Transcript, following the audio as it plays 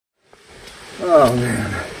Oh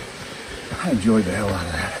man, I enjoyed the hell out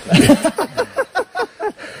of that.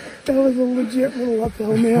 That was a legit little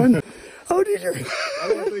uphill, man. Oh, did you? I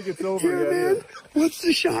don't think it's over yet. Man, what's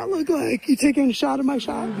the shot look like? You taking a shot of my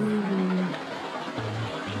shot?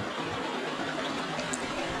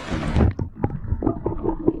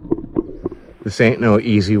 This ain't no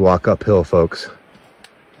easy walk uphill, folks.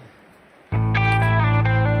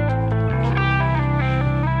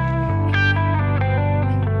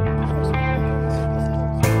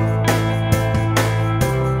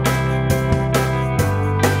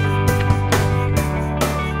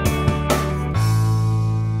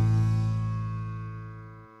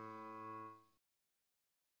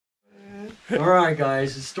 All right,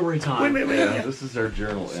 guys, it's story time. Wait. Yeah, this is our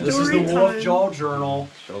journal. This is the Wolf Jaw Journal,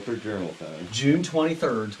 Shelter journal time. June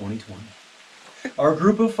 23rd, 2020. Our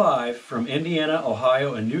group of 5 from Indiana,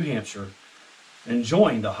 Ohio, and New Hampshire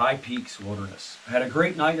enjoying the High Peaks Wilderness. Had a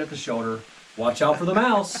great night at the shelter. Watch out for the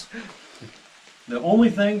mouse. The only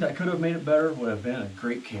thing that could have made it better would have been a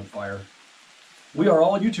great campfire. We are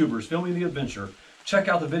all YouTubers filming the adventure. Check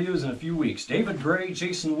out the videos in a few weeks. David Gray,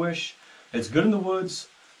 Jason Wish, It's Good in the Woods,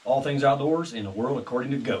 all things outdoors in the world according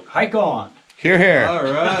to Goat. Hike on! Here, here. All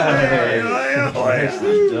right.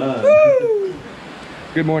 Nicely done.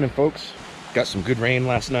 Good morning, folks. Got some good rain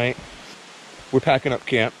last night. We're packing up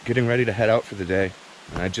camp, getting ready to head out for the day.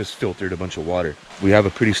 And I just filtered a bunch of water. We have a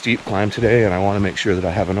pretty steep climb today, and I want to make sure that I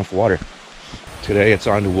have enough water. Today it's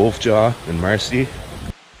on to Wolf Jaw and Marcy.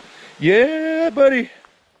 Yeah, buddy.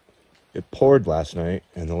 It poured last night,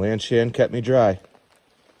 and the Lanshan kept me dry.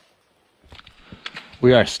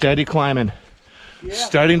 We are steady climbing,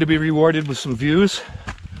 starting to be rewarded with some views,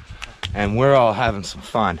 and we're all having some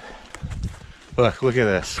fun. Look at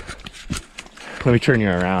this. Let me turn you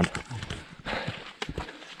around.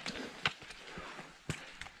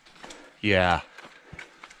 Yeah.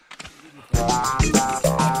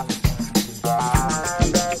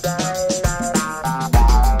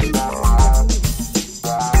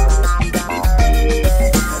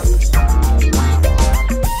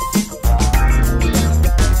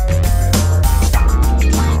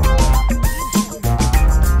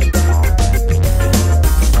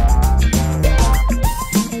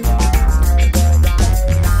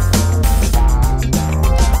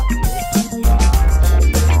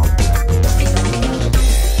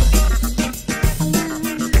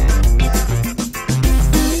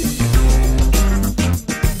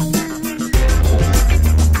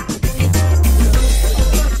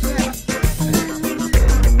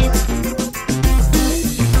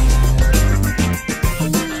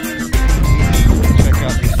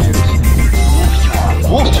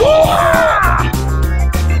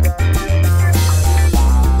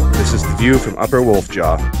 This is the view from Upper Wolf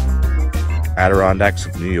Jaw, Adirondacks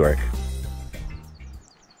of New York.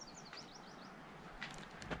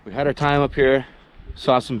 We had our time up here,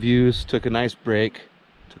 saw some views, took a nice break,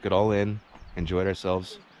 took it all in, enjoyed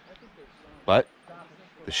ourselves. But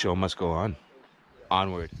the show must go on.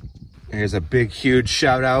 Onward. Here's a big, huge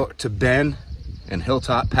shout out to Ben and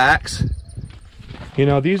Hilltop Packs. You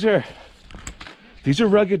know, these are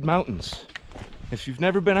rugged mountains. If you've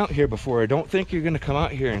never been out here before, I don't think you're going to come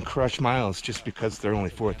out here and crush miles just because they're only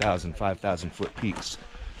 4,000, 5,000 foot peaks.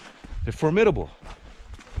 They're formidable.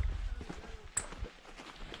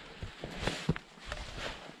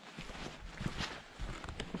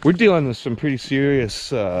 We're dealing with some pretty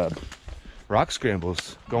serious rock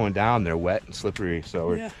scrambles going down. They're wet and slippery,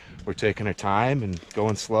 so we're taking our time and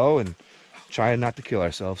going slow and trying not to kill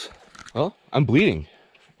ourselves. Well, I'm bleeding.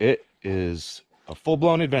 It is a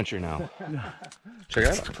full-blown adventure now. Check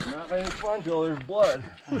it out. Not very fun until there's blood.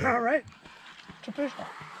 All right. It's official.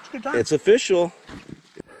 It's a good time. It's official.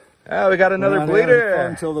 Ah, we got another bleeder.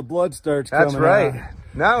 Until the blood starts That's coming right. out.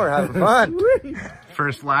 Now we're having fun.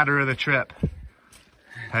 First ladder of the trip.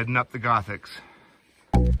 Heading up the Gothics.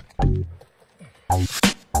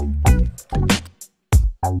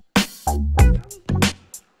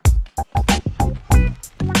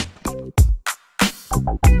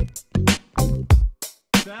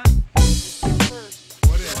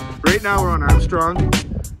 Right now we're on Armstrong.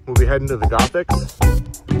 We'll be heading to the Gothics.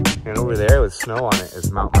 And over there with snow on it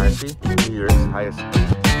is Mount Marcy, New York's highest peak.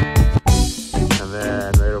 And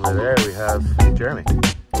then right over there we have Jeremy.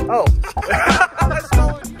 Oh!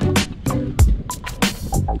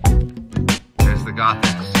 There's the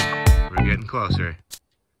Gothics. We're getting closer.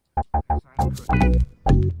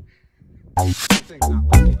 This thing's not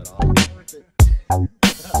level at all.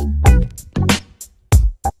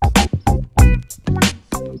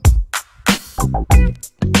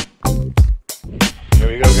 Here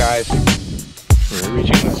we go, guys. We're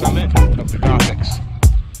reaching the summit of the Gothics.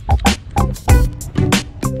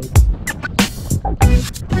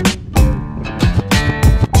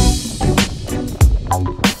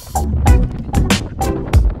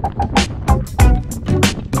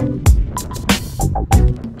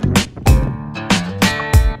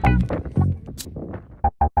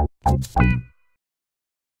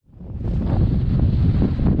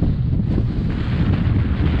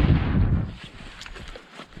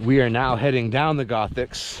 We are now heading down the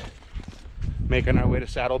Gothics, making our way to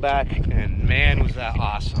Saddleback, and man, was that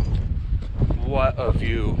awesome. What a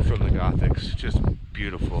view from the Gothics, just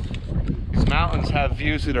beautiful. These mountains have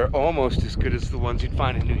views that are almost as good as the ones you'd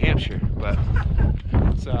find in New Hampshire, but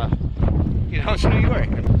it's, you know, it's New York.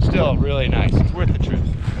 Still really nice, it's worth the trip.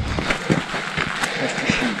 Trust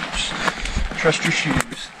your shoes. Trust your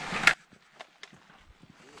shoes.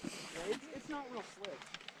 It's not real slick.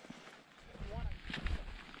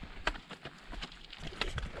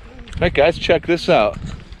 Alright guys, check this out.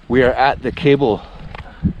 We are at the cable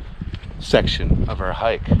section of our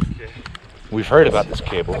hike. We've heard about this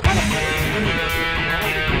cable.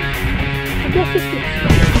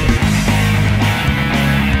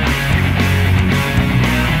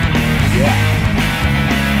 Yeah.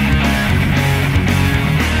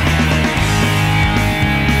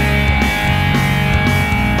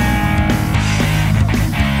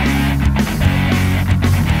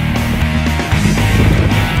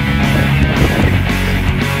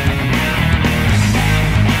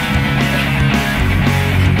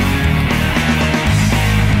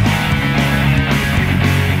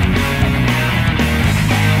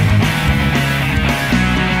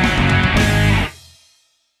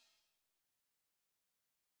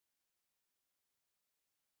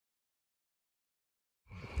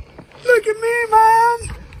 Look at me,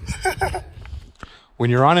 man! When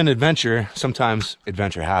you're on an adventure, sometimes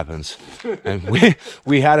adventure happens. And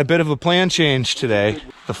we had a bit of a plan change today.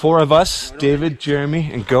 The four of us, David,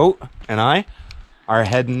 Jeremy, and Goat, and I, are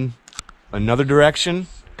heading another direction.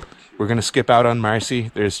 We're gonna skip out on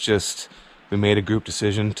Marcy. We made a group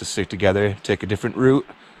decision to stick together, take a different route,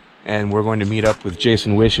 and we're going to meet up with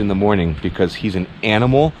Jason Wish in the morning because he's an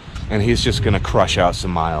animal and he's just gonna crush out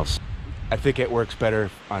some miles. I think it works better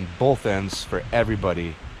on both ends for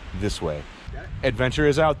everybody this way. Adventure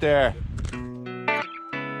is out there.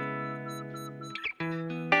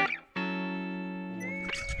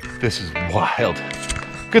 This is wild.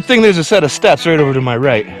 Good thing there's a set of steps right over to my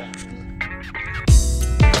right.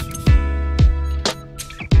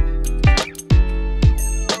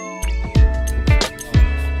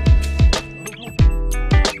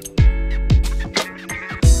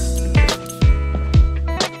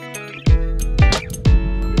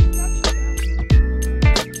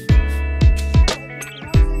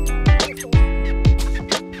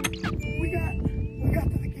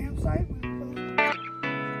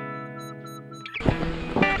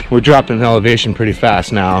 We're dropping the elevation pretty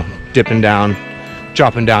fast now, dipping down,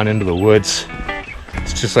 dropping down into the woods.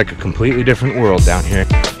 It's just like a completely different world down here.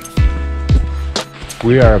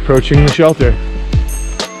 We are approaching the shelter.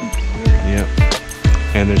 Yep,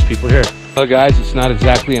 and there's people here. Well guys, it's not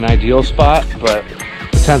exactly an ideal spot, but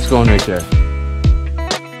the tent's going right there.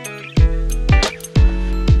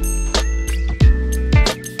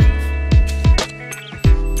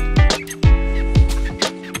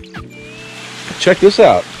 Check this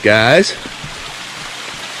out, guys.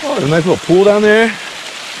 Oh, there's a nice little pool down there.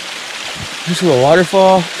 Nice little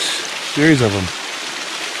waterfall. Series of them.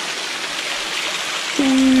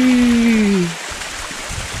 Whee.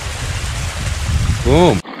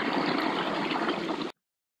 Boom.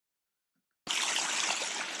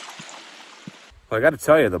 Well, I gotta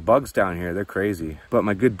tell you, the bugs down here, they're crazy. But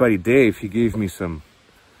my good buddy Dave, he gave me some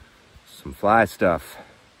fly stuff.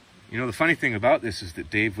 You know, the funny thing about this is that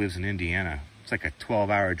Dave lives in Indiana. It's like a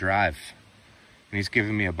 12-hour drive. And he's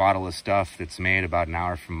giving me a bottle of stuff that's made about an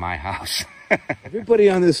hour from my house.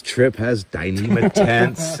 Everybody on this trip has Dyneema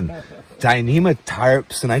tents and Dyneema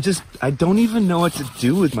tarps, and I don't even know what to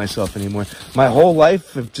do with myself anymore. My whole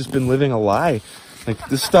life I've just been living a lie. Like,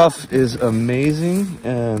 this stuff is amazing,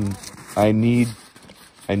 and I need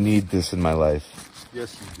this in my life.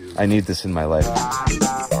 Yes, you do. I need this in my life.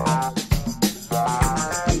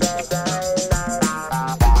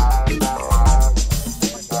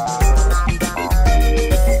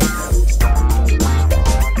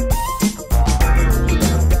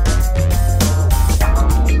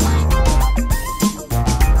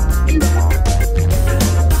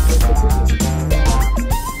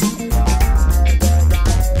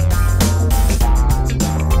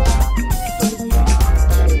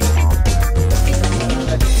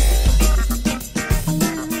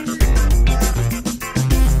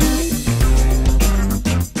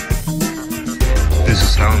 This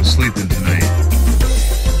is how I'm sleeping tonight.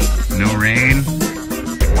 No rain,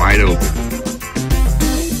 wide open.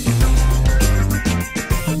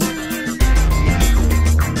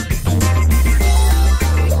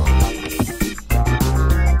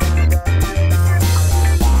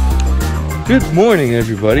 Good morning,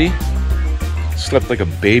 everybody. Slept like a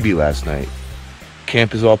baby last night.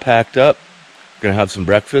 Camp is all packed up. Gonna have some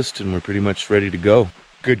breakfast and we're pretty much ready to go.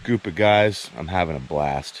 Good group of guys. I'm having a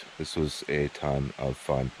blast. This was a ton of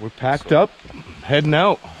fun. We're packed up, heading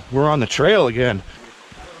out. We're on the trail again.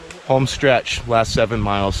 Home stretch, last 7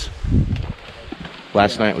 miles.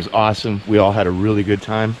 Last night was awesome. We all had a really good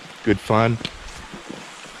time, good fun.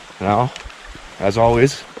 Now, as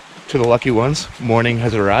always, to the lucky ones, morning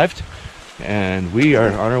has arrived and we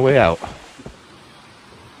are on our way out.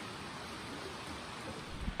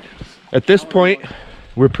 At this point,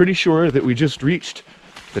 we're pretty sure that we just reached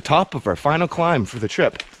the top of our final climb for the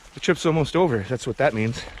trip. The trip's almost over, that's what that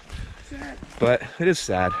means. But it is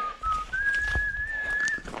sad.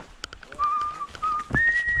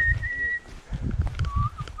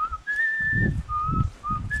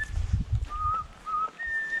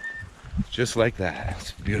 Just like that.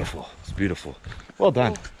 It's beautiful. It's beautiful. Well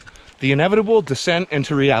done. The inevitable descent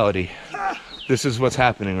into reality. This is what's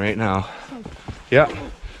happening right now. Yeah.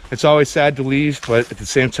 It's always sad to leave, but at the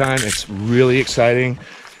same time, it's really exciting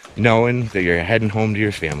knowing that you're heading home to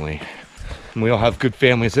your family. And we all have good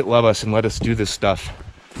families that love us and let us do this stuff.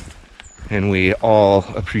 And we all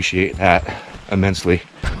appreciate that immensely.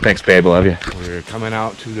 Thanks, babe. I love you. We're coming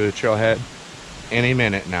out to the trailhead any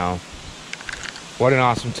minute now. What an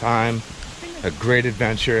awesome time. A great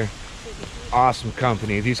adventure, awesome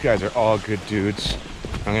company. These guys are all good dudes.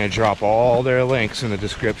 I'm gonna drop all their links in the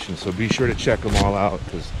description, so be sure to check them all out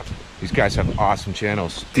because these guys have awesome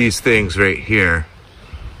channels. These things right here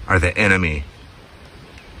are the enemy.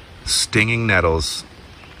 Stinging nettles.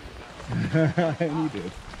 You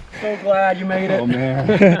did. So glad you made it. Oh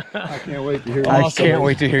man, I can't wait to hear. I can't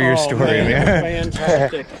wait to hear your story, man.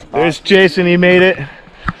 Fantastic. There's Jason, he made it.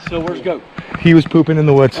 So where's Goat? He was pooping in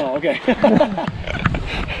the woods. Oh, okay.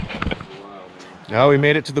 Now we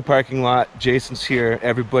made it to the parking lot. Jason's here,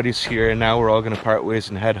 everybody's here, and now we're all gonna part ways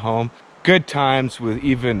and head home. Good times with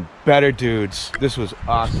even better dudes. This was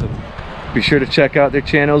awesome. Be sure to check out their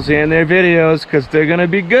channels and their videos because they're gonna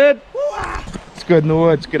be good. It's good in the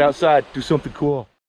woods. Get outside, do something cool.